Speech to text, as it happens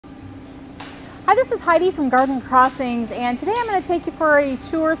Hi, this is Heidi from Garden Crossings, and today I'm going to take you for a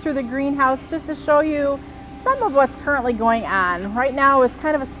tour through the greenhouse just to show you some of what's currently going on. Right now is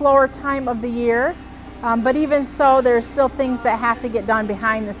kind of a slower time of the year, but even so, there's still things that have to get done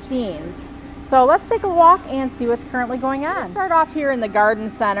behind the scenes. So let's take a walk and see what's currently going on. Let's start off here in the garden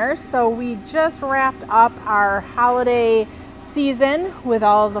center. So we just wrapped up our holiday season with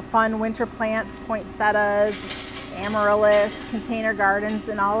all of the fun winter plants, poinsettias, amaryllis, container gardens,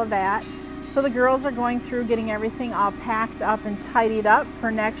 and all of that. So the girls are going through getting everything all packed up and tidied up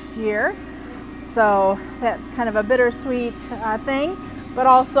for next year. So that's kind of a bittersweet thing, but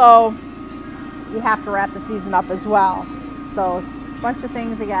also you have to wrap the season up as well. So a bunch of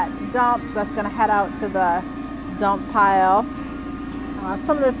things we got to dump, so that's going to head out to the dump pile.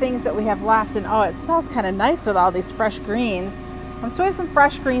 Some of the things that we have left, and oh, it smells kind of nice with all these fresh greens. So we have some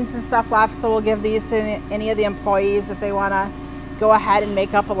fresh greens and stuff left, so we'll give these to any of the employees if they want to go ahead and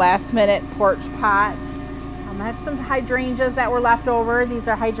make up a last minute porch pot. I have some hydrangeas that were left over. These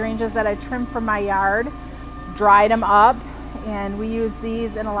are hydrangeas that I trimmed from my yard, dried them up, and we use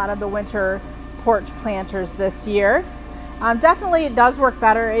these in a lot of the winter porch planters this year. Definitely it does work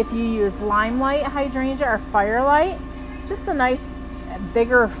better if you use Limelight hydrangea or Firelight. Just a nice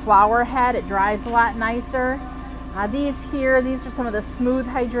bigger flower head. It dries a lot nicer. These are some of the smooth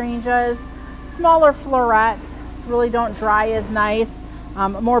hydrangeas, smaller florets, really don't dry as nice,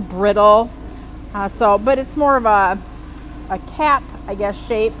 more brittle. But it's more of a cap, I guess,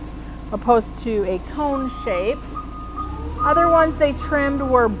 shaped opposed to a cone shaped. Other ones they trimmed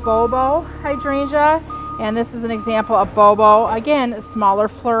were Bobo hydrangea, and this is an example of Bobo. Again, smaller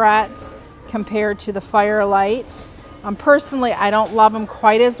florets compared to the Firelight. Personally, I don't love them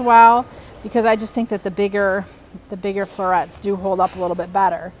quite as well because I just think that the bigger florets do hold up a little bit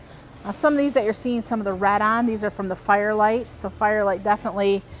better. Some of these that you're seeing some of the red on, these are from the Firelight. So Firelight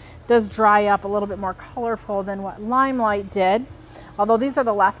definitely does dry up a little bit more colorful than what Limelight did. Although these are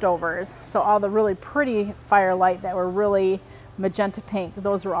the leftovers. So all the really pretty Firelight that were really magenta pink,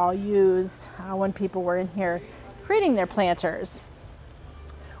 those were all used when people were in here creating their planters.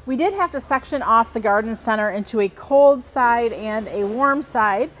 We did have to section off the garden center into a cold side and a warm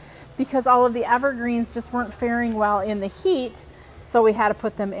side because all of the evergreens just weren't faring well in the heat. So we had to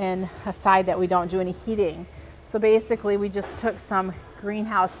put them in a side that we don't do any heating. So basically we just took some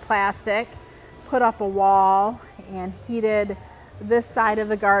greenhouse plastic, put up a wall, and heated this side of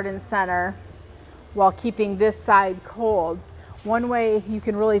the garden center while keeping this side cold. One way you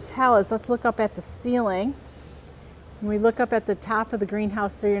can really tell is, let's look up at the ceiling. When we look up at the top of the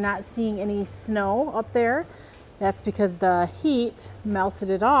greenhouse, so you're not seeing any snow up there. That's because the heat melted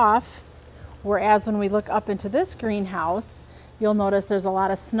it off. Whereas when we look up into this greenhouse, you'll notice there's a lot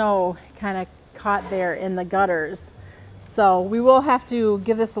of snow kind of caught there in the gutters. So we will have to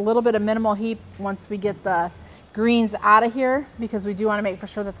give this a little bit of minimal heat once we get the greens out of here, because we do want to make for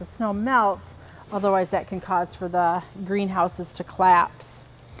sure that the snow melts. Otherwise that can cause for the greenhouses to collapse.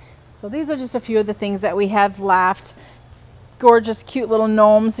 So these are just a few of the things that we have left. Gorgeous, cute little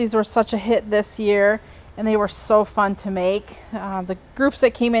gnomes. These were such a hit this year, and they were so fun to make. The groups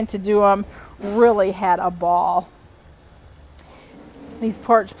that came in to do them really had a ball. These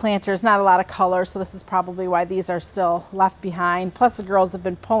porch planters, not a lot of color, so this is probably why these are still left behind. Plus the girls have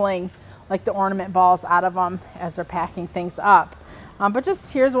been pulling like the ornament balls out of them as they're packing things up. But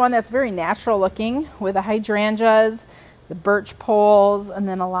just here's one that's very natural looking with the hydrangeas, the birch poles, and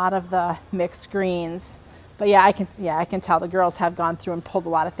then a lot of the mixed greens. But yeah, I can tell the girls have gone through and pulled a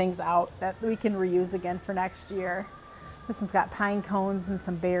lot of things out that we can reuse again for next year. This one's got pine cones and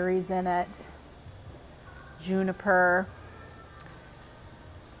some berries in it. Juniper.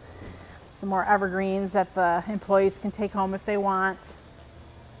 Some more evergreens that the employees can take home if they want.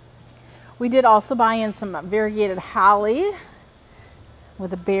 We did also buy in some variegated holly with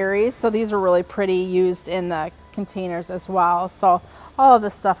the berries. So these were really pretty, used in the containers as well. So all of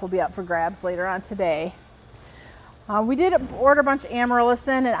this stuff will be up for grabs later on today. We did order a bunch of amaryllis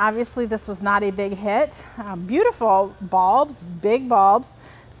in, and obviously this was not a big hit. Beautiful bulbs, big bulbs.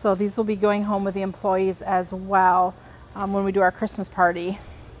 So these will be going home with the employees as well when we do our Christmas party.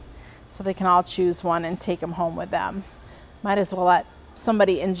 So they can all choose one and take them home with them. Might as well let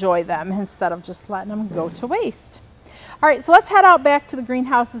somebody enjoy them instead of just letting them go to waste. All right, so let's head out back to the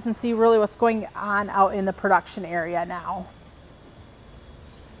greenhouses and see really what's going on out in the production area now.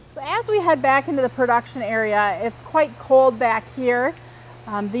 So as we head back into the production area, it's quite cold back here.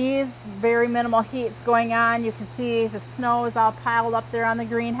 These very minimal heats going on. You can see the snow is all piled up there on the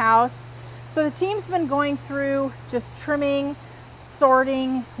greenhouse. So the team's been going through just trimming,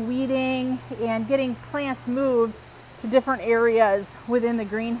 sorting, weeding, and getting plants moved to different areas within the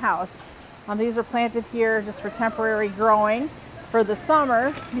greenhouse. These are planted here just for temporary growing for the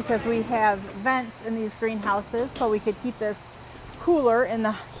summer because we have vents in these greenhouses so we could keep this cooler in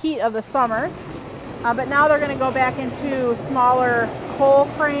the heat of the summer. But now they're going to go back into smaller coal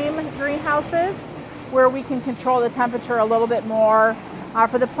frame greenhouses where we can control the temperature a little bit more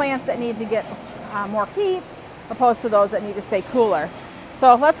for the plants that need to get more heat opposed to those that need to stay cooler.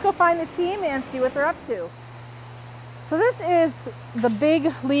 So let's go find the team and see what they're up to. So this is the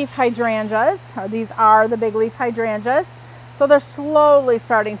big leaf hydrangeas. These are the big leaf hydrangeas. So they're slowly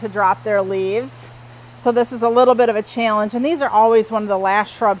starting to drop their leaves. So this is a little bit of a challenge. And these are always one of the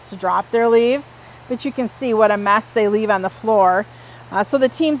last shrubs to drop their leaves. But you can see what a mess they leave on the floor. So the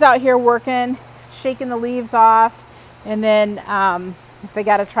team's out here working, shaking the leaves off. And then if they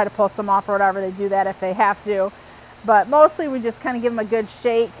got to try to pull some off or whatever, they do that if they have to. But mostly we just kind of give them a good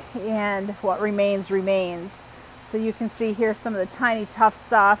shake and what remains, remains. So you can see here some of the tiny tough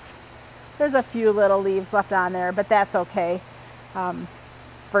stuff. There's a few little leaves left on there, but that's okay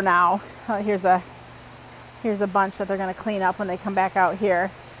for now. Here's a bunch that they're going to clean up when they come back out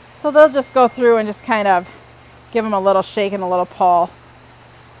here. So they'll just go through and just kind of give them a little shake and a little pull,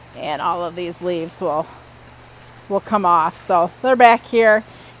 and all of these leaves will come off. So they're back here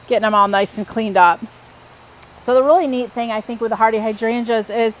getting them all nice and cleaned up. So the really neat thing I think with the hardy hydrangeas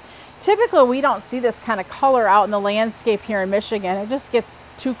is typically we don't see this kind of color out in the landscape here in Michigan. It just gets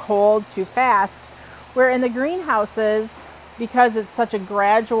too cold too fast. Where in the greenhouses, because it's such a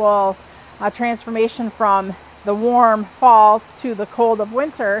gradual transformation from the warm fall to the cold of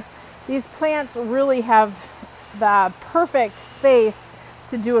winter, these plants really have the perfect space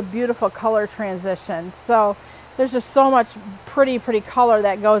to do a beautiful color transition. So there's just so much pretty color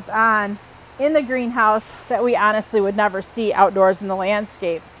that goes on in the greenhouse that we honestly would never see outdoors in the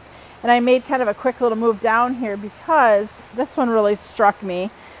landscape. And I made kind of a quick little move down here because this one really struck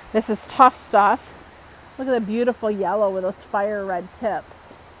me. This is tough stuff. Look at the beautiful yellow with those fire red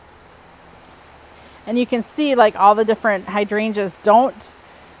tips. And you can see like all the different hydrangeas don't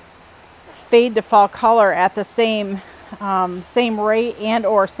fade to fall color at the same rate and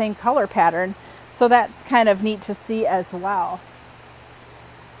or same color pattern. So that's kind of neat to see as well.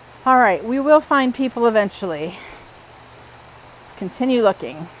 All right, we will find people eventually. Let's continue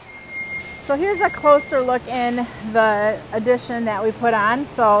looking. So here's a closer look in the addition that we put on.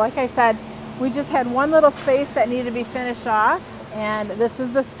 So like I said, we just had one little space that needed to be finished off, and this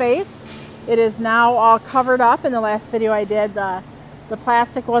is the space. It is now all covered up. In the last video I did, the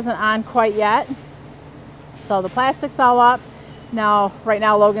plastic wasn't on quite yet. So the plastic's all up. Now, right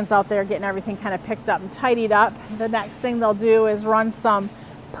now Logan's out there getting everything kind of picked up and tidied up. The next thing they'll do is run some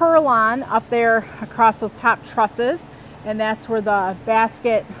Perlon up there across those top trusses, and that's where the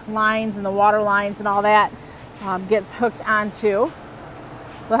basket lines and the water lines and all that gets hooked onto.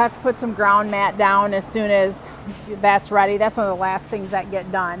 They'll have to put some ground mat down as soon as that's ready. That's one of the last things that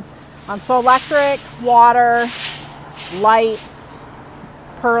get done. So electric, water, lights,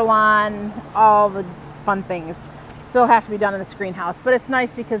 Perlon, all the fun things still have to be done in this greenhouse. But it's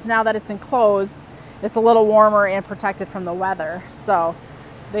nice because now that it's enclosed, it's a little warmer and protected from the weather. So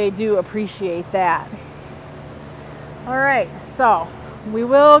they do appreciate that. All right, so we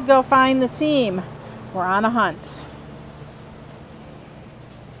will go find the team. We're on a hunt.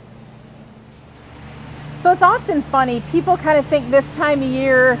 So it's often funny, people kind of think this time of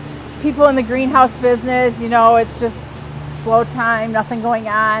year, people in the greenhouse business, you know, it's just slow time, nothing going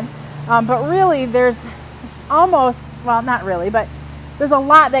on. But really there's almost, well, not really, but there's a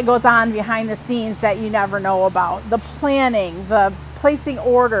lot that goes on behind the scenes that you never know about. The planning, the placing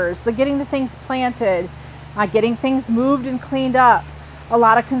orders, the getting the things planted, getting things moved and cleaned up. A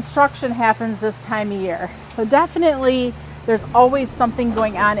lot of construction happens this time of year. So definitely there's always something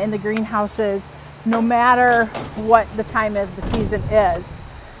going on in the greenhouses, no matter what the time of the season is.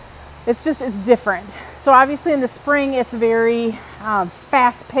 It's different. So obviously in the spring, it's very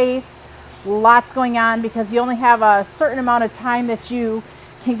fast paced, lots going on because you only have a certain amount of time that you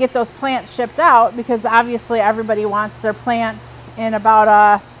can get those plants shipped out, because obviously everybody wants their plants in about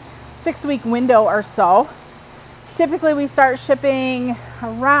a 6-week window or so. Typically we start shipping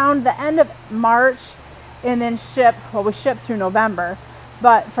around the end of March and then we ship through November.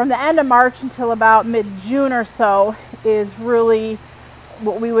 But from the end of March until about mid-June or so is really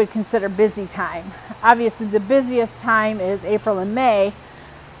what we would consider busy time. Obviously the busiest time is April and May,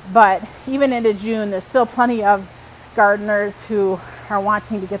 but even into June there's still plenty of gardeners who are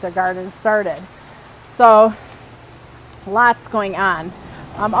wanting to get their gardens started. So lots going on.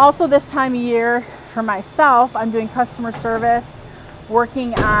 Also this time of year for myself, I'm doing customer service,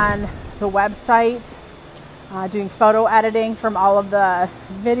 working on the website, doing photo editing from all of the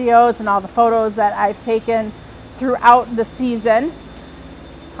videos and all the photos that I've taken throughout the season.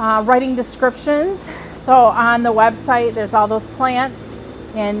 Writing descriptions. So on the website, there's all those plants,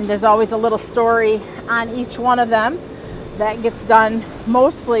 and there's always a little story on each one of them. That gets done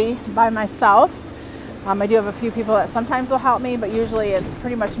mostly by myself. I do have a few people that sometimes will help me, but usually it's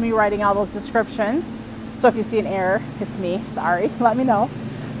pretty much me writing all those descriptions. So if you see an error, it's me, sorry, let me know.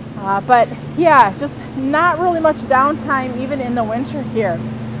 But yeah, just not really much downtime even in the winter here.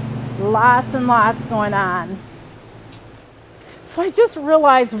 Lots and lots going on. So I just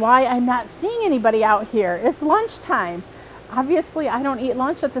realized why I'm not seeing anybody out here. It's lunchtime. Obviously, I don't eat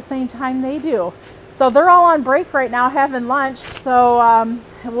lunch at the same time they do. So they're all on break right now having lunch. So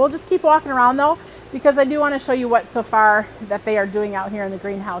we'll just keep walking around though, because I do want to show you what so far that they are doing out here in the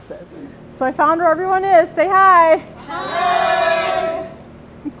greenhouses. So I found where everyone is. Say hi. Hi.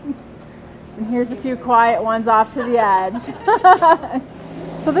 And here's a few quiet ones off to the edge.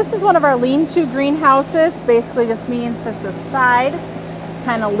 So this is one of our lean-to greenhouses. Basically just means that the side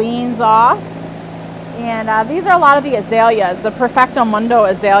kind of leans off. And these are a lot of the azaleas, the Perfecto Mundo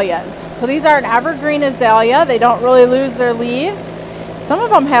azaleas. So these are an evergreen azalea. They don't really lose their leaves. Some of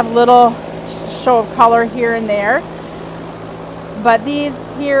them have little show of color here and there. But these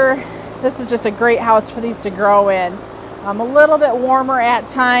here, this is just a great house for these to grow in. A little bit warmer at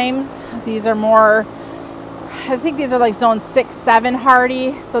times. These are more, I think these are like zone 6, 7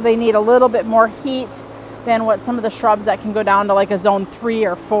 hardy, so they need a little bit more heat than what some of the shrubs that can go down to like a zone 3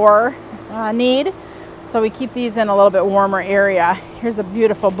 or 4 need. So we keep these in a little bit warmer area. Here's a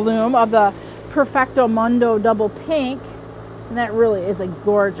beautiful bloom of the Perfecto Mundo double pink, and that really is a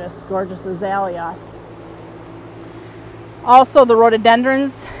gorgeous, gorgeous azalea. Also, the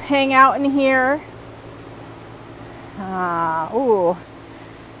rhododendrons hang out in here. Ooh.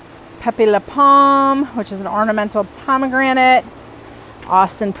 Pepe La Pomme, which is an ornamental pomegranate,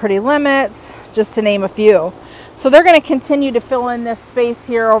 Austin Pretty Limits, just to name a few. So they're going to continue to fill in this space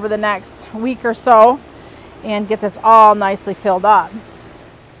here over the next week or so and get this all nicely filled up.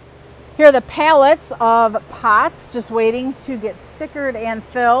 Here are the pallets of pots just waiting to get stickered and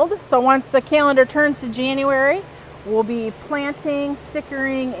filled. So once the calendar turns to January, we'll be planting,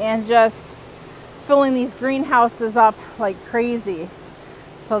 stickering, and just filling these greenhouses up like crazy.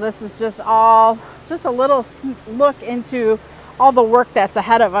 So this is just a little look into all the work that's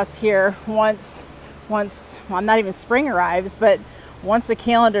ahead of us here once, well, not even spring arrives, but once the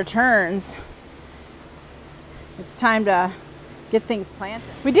calendar turns, it's time to get things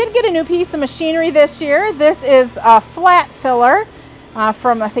planted. We did get a new piece of machinery this year. This is a flat filler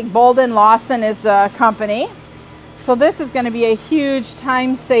from, I think, Bolden Lawson is the company. So this is going to be a huge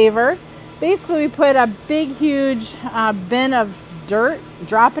time saver. Basically, we put a big, huge bin of dirt,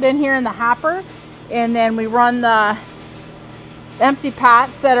 drop it in here in the hopper, and then we run the empty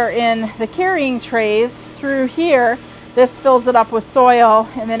pots that are in the carrying trays through here. This fills it up with soil,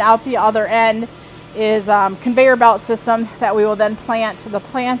 and then out the other end is conveyor belt system that we will then plant the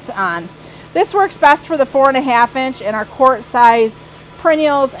plants on. This works best for the 4.5 inch and our quart size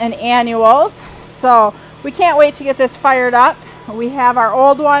perennials and annuals. So we can't wait to get this fired up. We have our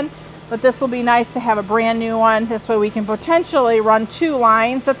old one, but this will be nice to have a brand new one. This way we can potentially run 2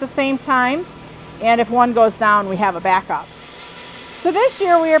 lines at the same time. And if one goes down, we have a backup. So this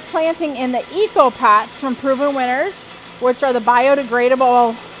year we are planting in the Eco Pots from Proven Winners, which are the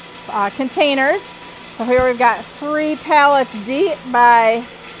biodegradable containers. So here we've got 3 pallets deep by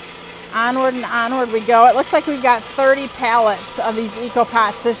onward and onward we go. It looks like we've got 30 pallets of these Eco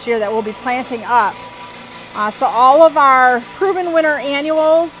Pots this year that we'll be planting up. So all of our Proven Winner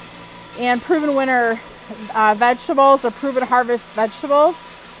annuals and Proven Winner vegetables or Proven Harvest vegetables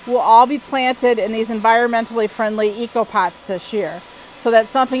will all be planted in these environmentally friendly Eco Pots this year. So that's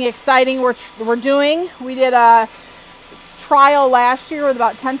something exciting we're doing. We did a trial last year with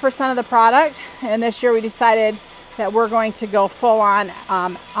about 10% of the product, and this year we decided that we're going to go full on.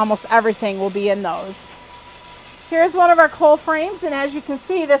 Almost everything will be in those. Here's one of our coal frames, and as you can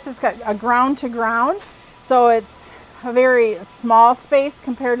see, this has got a ground to ground, so it's a very small space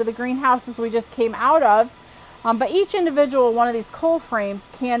compared to the greenhouses we just came out of. But each individual one of these coal frames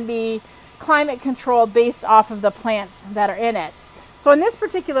can be climate controlled based off of the plants that are in it. So in this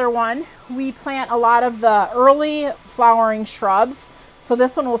particular one, we plant a lot of the early flowering shrubs. So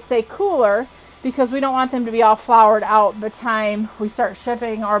this one will stay cooler because we don't want them to be all flowered out by the time we start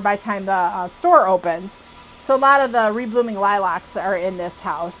shipping or by the time the store opens. So a lot of the reblooming lilacs are in this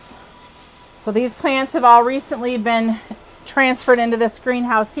house. So these plants have all recently been transferred into this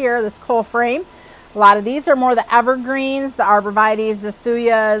greenhouse here, this coal frame. A lot of these are more the evergreens, the arborvitaes, the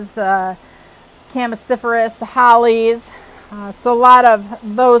thuyas, the Chamaecyparis, hollies. So a lot of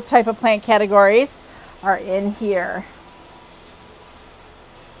those type of plant categories are in here.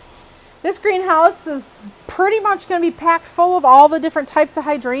 This greenhouse is pretty much going to be packed full of all the different types of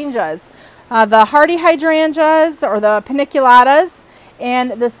hydrangeas. The hardy hydrangeas or the paniculatas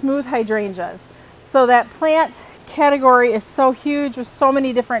and the smooth hydrangeas. So that plant category is so huge with so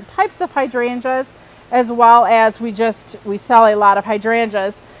many different types of hydrangeas, as well as we sell a lot of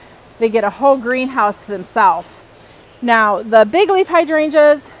hydrangeas. They get a whole greenhouse to themselves. Now the big leaf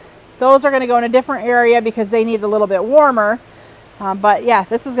hydrangeas, those are going to go in a different area because they need a little bit warmer. But yeah,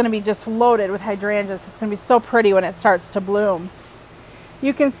 this is going to be just loaded with hydrangeas. It's going to be so pretty when it starts to bloom.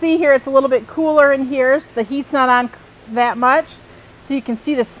 You can see here it's a little bit cooler in here, so the heat's not on that much. So you can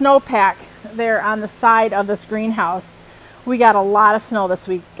see the snowpack there on the side of this greenhouse. We got a lot of snow this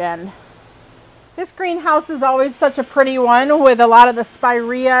weekend. This greenhouse is always such a pretty one with a lot of the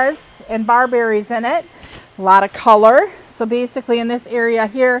spireas and barberries in it. A lot of color. So basically in this area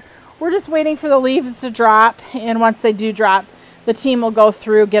here, we're just waiting for the leaves to drop, and once they do drop, the team will go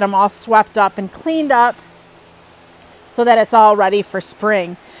through, get them all swept up and cleaned up so that it's all ready for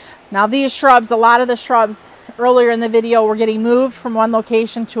spring. Now these shrubs, a lot of the shrubs earlier in the video were getting moved from one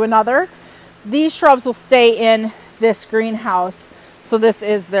location to another. These shrubs will stay in this greenhouse. So this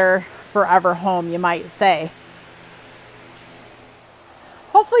is their forever home, you might say.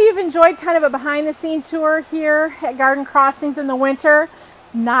 Hopefully you've enjoyed kind of a behind the scene tour here at Garden Crossings in the winter.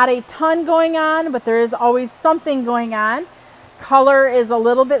 Not a ton going on, but there is always something going on. Color is a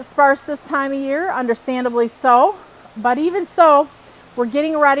little bit sparse this time of year, understandably so. But even so, we're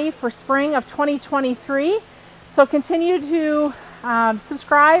getting ready for spring of 2023. So continue to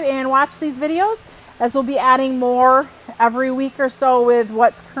subscribe and watch these videos, as we'll be adding more every week or so with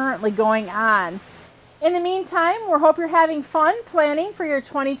what's currently going on. In the meantime, we hope you're having fun planning for your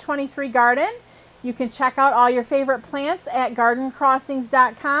 2023 garden. You can check out all your favorite plants at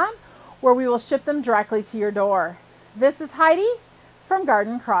gardencrossings.com, where we will ship them directly to your door. This is Heidi from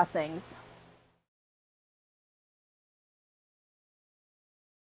Garden Crossings.